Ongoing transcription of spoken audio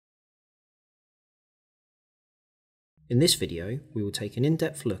In this video, we will take an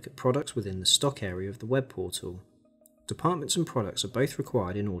in-depth look at products within the stock area of the web portal. Departments and products are both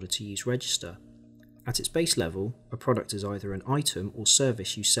required in order to use Register. At its base level, a product is either an item or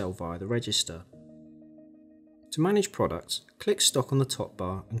service you sell via the register. To manage products, click Stock on the top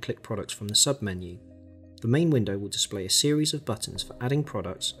bar and click Products from the sub-menu. The main window will display a series of buttons for adding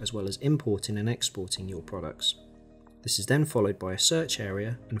products as well as importing and exporting your products. This is then followed by a search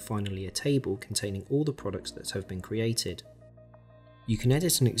area and finally a table containing all the products that have been created. You can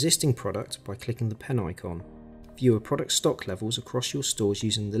edit an existing product by clicking the pen icon, view a product stock levels across your stores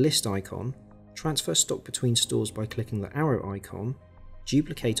using the list icon, transfer stock between stores by clicking the arrow icon,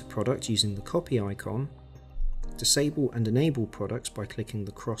 duplicate a product using the copy icon, disable and enable products by clicking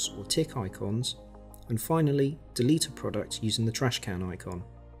the cross or tick icons, and finally delete a product using the trash can icon.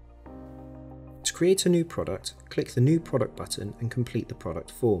 To create a new product, click the New Product button and complete the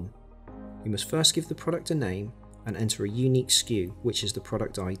product form. You must first give the product a name and enter a unique SKU, which is the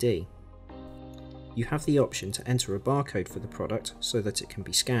product ID. You have the option to enter a barcode for the product so that it can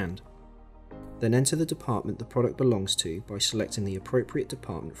be scanned. Then enter the department the product belongs to by selecting the appropriate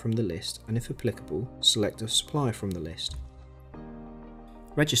department from the list and, if applicable, select a supplier from the list.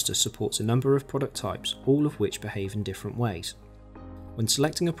 Register supports a number of product types, all of which behave in different ways. When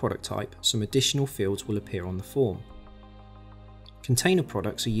selecting a product type, some additional fields will appear on the form. Container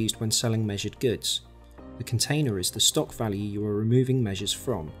products are used when selling measured goods. The container is the stock value you are removing measures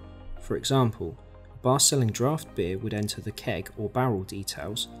from. For example, a bar selling draft beer would enter the keg or barrel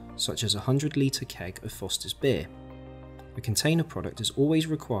details, such as a 100-litre keg of Foster's beer. A container product is always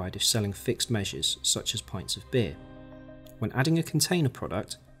required if selling fixed measures, such as pints of beer. When adding a container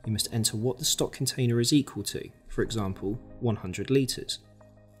product, you must enter what the stock container is equal to, for example, 100 litres.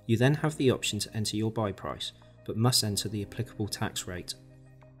 You then have the option to enter your buy price, but must enter the applicable tax rate.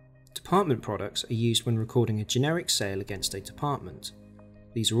 Department products are used when recording a generic sale against a department.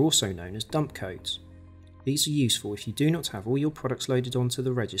 These are also known as dump codes. These are useful if you do not have all your products loaded onto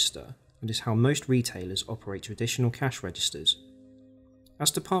the register, and is how most retailers operate traditional cash registers.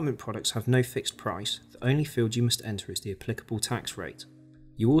 As department products have no fixed price, the only field you must enter is the applicable tax rate.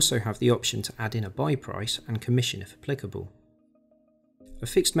 You also have the option to add in a buy price and commission if applicable. A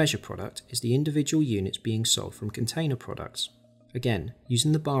fixed measure product is the individual units being sold from container products. Again,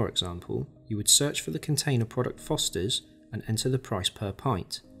 using the bar example, you would search for the container product Foster's and enter the price per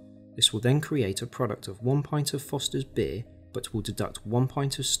pint. This will then create a product of 1 pint of Foster's beer, but will deduct 1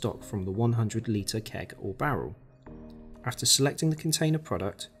 pint of stock from the 100-litre keg or barrel. After selecting the container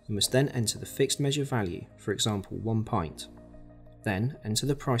product, you must then enter the fixed measure value, for example 1 pint. Then enter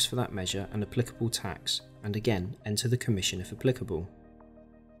the price for that measure and applicable tax, and again enter the commission if applicable.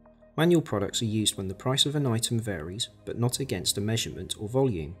 Manual products are used when the price of an item varies, but not against a measurement or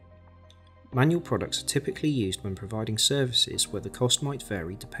volume. Manual products are typically used when providing services where the cost might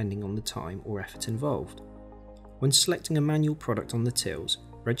vary depending on the time or effort involved. When selecting a manual product on the tills,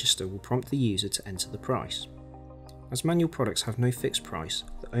 Register will prompt the user to enter the price. As manual products have no fixed price,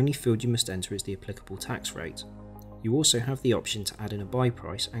 the only field you must enter is the applicable tax rate. You also have the option to add in a buy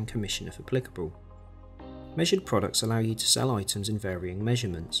price and commission if applicable. Measured products allow you to sell items in varying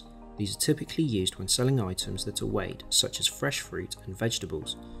measurements. These are typically used when selling items that are weighed, such as fresh fruit and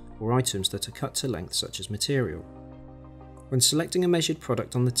vegetables, or items that are cut to length, such as material. When selecting a measured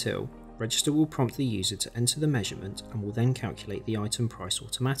product on the till, Register will prompt the user to enter the measurement and will then calculate the item price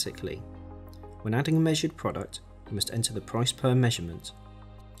automatically. When adding a measured product, you must enter the price per measurement.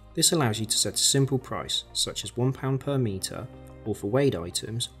 This allows you to set a simple price, such as £1 per metre, or for weighed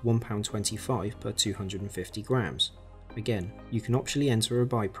items, £1.25 per 250 grams. Again, you can optionally enter a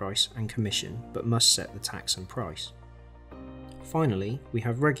buy price and commission, but must set the tax and price. Finally, we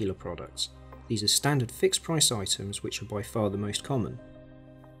have regular products. These are standard fixed price items which are by far the most common.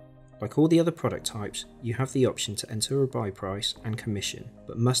 Like all the other product types, you have the option to enter a buy price and commission,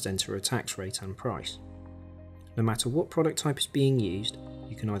 but must enter a tax rate and price. No matter what product type is being used,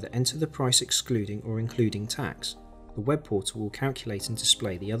 you can either enter the price excluding or including tax. The web portal will calculate and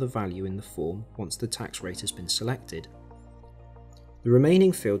display the other value in the form once the tax rate has been selected. The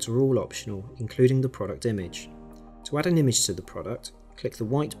remaining fields are all optional, including the product image. To add an image to the product, click the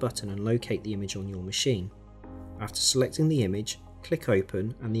white button and locate the image on your machine. After selecting the image, click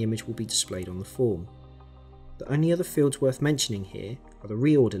Open and the image will be displayed on the form. The only other fields worth mentioning here are the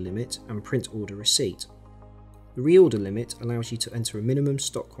reorder limit and print order receipt. The reorder limit allows you to enter a minimum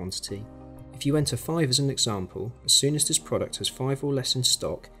stock quantity. If you enter 5 as an example, as soon as this product has 5 or less in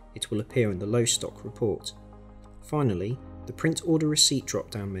stock, it will appear in the low stock report. Finally, the print order receipt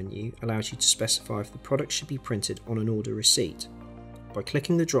drop-down menu allows you to specify if the product should be printed on an order receipt. By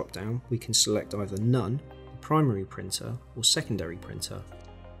clicking the drop-down, we can select either None, primary printer or secondary printer.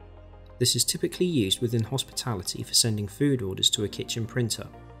 This is typically used within hospitality for sending food orders to a kitchen printer.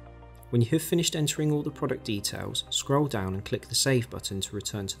 When you have finished entering all the product details, scroll down and click the Save button to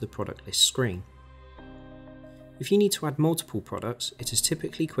return to the product list screen. If you need to add multiple products, it is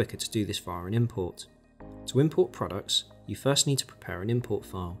typically quicker to do this via an import. To import products, you first need to prepare an import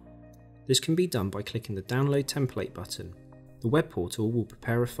file. This can be done by clicking the Download Template button. The web portal will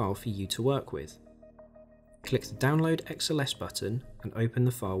prepare a file for you to work with. Click the Download XLS button and open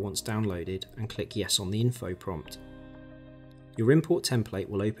the file once downloaded and click Yes on the info prompt. Your import template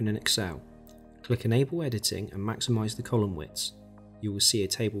will open in Excel. Click Enable Editing and maximise the column widths. You will see a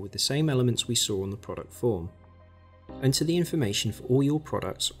table with the same elements we saw on the product form. Enter the information for all your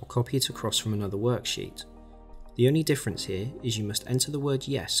products or copy it across from another worksheet. The only difference here is you must enter the word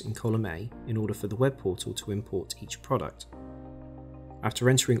Yes in column A in order for the web portal to import each product. After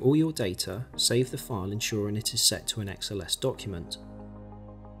entering all your data, save the file ensuring it is set to an XLS document.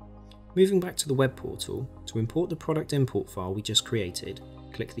 Moving back to the web portal, to import the product import file we just created,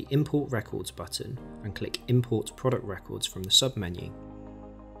 click the Import Records button and click Import Product Records from the submenu.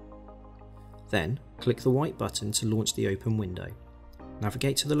 Then, click the white button to launch the open window.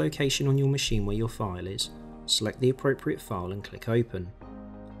 Navigate to the location on your machine where your file is, select the appropriate file and click Open.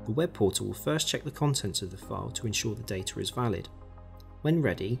 The web portal will first check the contents of the file to ensure the data is valid. When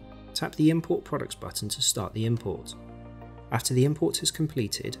ready, tap the Import Products button to start the import. After the import is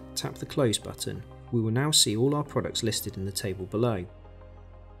completed, tap the Close button. We will now see all our products listed in the table below.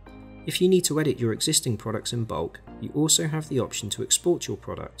 If you need to edit your existing products in bulk, you also have the option to export your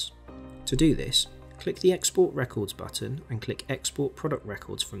products. To do this, click the Export Records button and click Export Product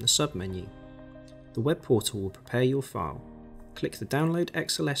Records from the submenu. The web portal will prepare your file. Click the Download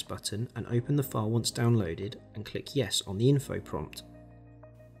XLS button and open the file once downloaded and click Yes on the info prompt.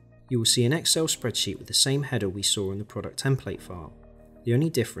 You will see an Excel spreadsheet with the same header we saw in the product template file. The only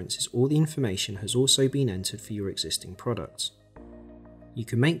difference is all the information has also been entered for your existing products. You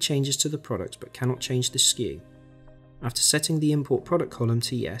can make changes to the product but cannot change the SKU. After setting the Import Product column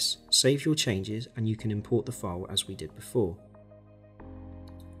to Yes, save your changes and you can import the file as we did before.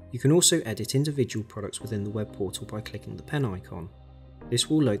 You can also edit individual products within the web portal by clicking the pen icon. This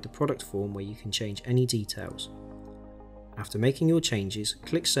will load the product form where you can change any details. After making your changes,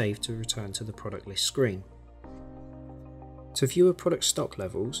 click Save to return to the product list screen. To view a product stock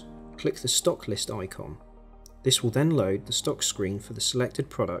levels, click the Stock List icon. This will then load the stock screen for the selected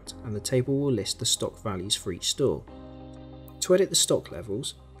product and the table will list the stock values for each store. To edit the stock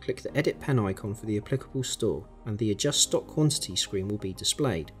levels, click the Edit Pen icon for the applicable store and the Adjust Stock Quantity screen will be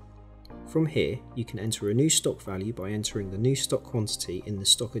displayed. From here, you can enter a new stock value by entering the new stock quantity in the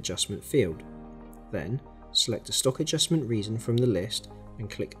Stock Adjustment field. Then, select a stock adjustment reason from the list and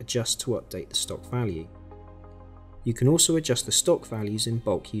click Adjust to update the stock value. You can also adjust the stock values in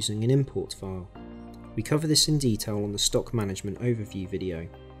bulk using an import file. We cover this in detail on the Stock Management Overview video.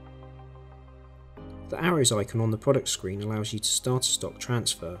 The arrows icon on the product screen allows you to start a stock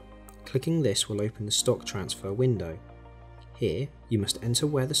transfer. Clicking this will open the stock transfer window. Here, you must enter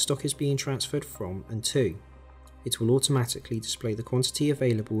where the stock is being transferred from and to. It will automatically display the quantity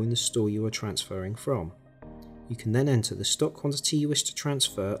available in the store you are transferring from. You can then enter the stock quantity you wish to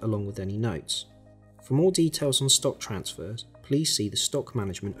transfer along with any notes. For more details on stock transfers, please see the Stock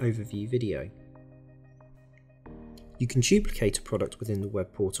Management Overview video. You can duplicate a product within the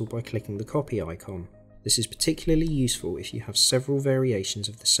web portal by clicking the copy icon. This is particularly useful if you have several variations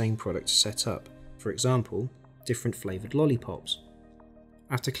of the same product set up, for example, different flavoured lollipops.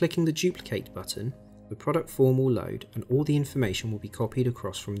 After clicking the Duplicate button, the product form will load and all the information will be copied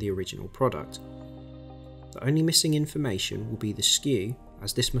across from the original product. The only missing information will be the SKU,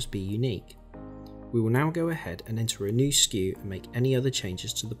 as this must be unique. We will now go ahead and enter a new SKU and make any other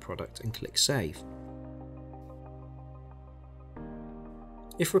changes to the product and click Save.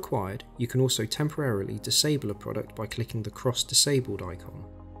 If required, you can also temporarily disable a product by clicking the Cross Disabled icon.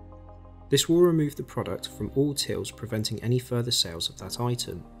 This will remove the product from all tills, preventing any further sales of that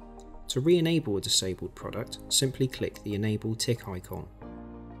item. To re-enable a disabled product, simply click the Enable tick icon.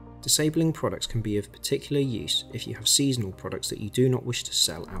 Disabling products can be of particular use if you have seasonal products that you do not wish to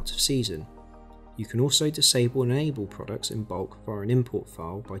sell out of season. You can also disable and enable products in bulk via an import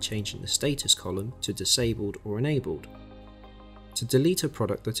file by changing the status column to Disabled or Enabled. To delete a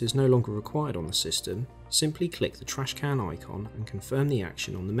product that is no longer required on the system, simply click the trash can icon and confirm the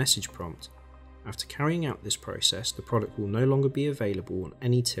action on the message prompt. After carrying out this process, the product will no longer be available on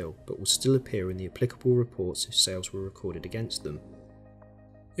any till but will still appear in the applicable reports if sales were recorded against them.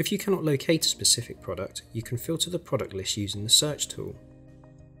 If you cannot locate a specific product, you can filter the product list using the search tool.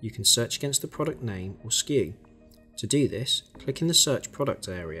 you can search against the product name or SKU. To do this, click in the Search Product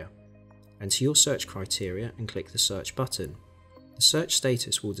area. Enter your search criteria and click the Search button. The search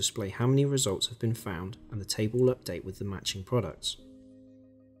status will display how many results have been found and the table will update with the matching products.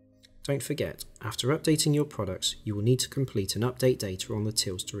 Don't forget, after updating your products, you will need to complete an update data on the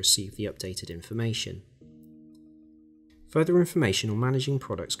tills to receive the updated information. Further information on managing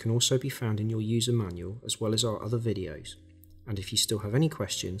products can also be found in your user manual as well as our other videos. And if you still have any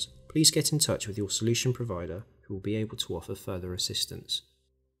questions, please get in touch with your solution provider who will be able to offer further assistance.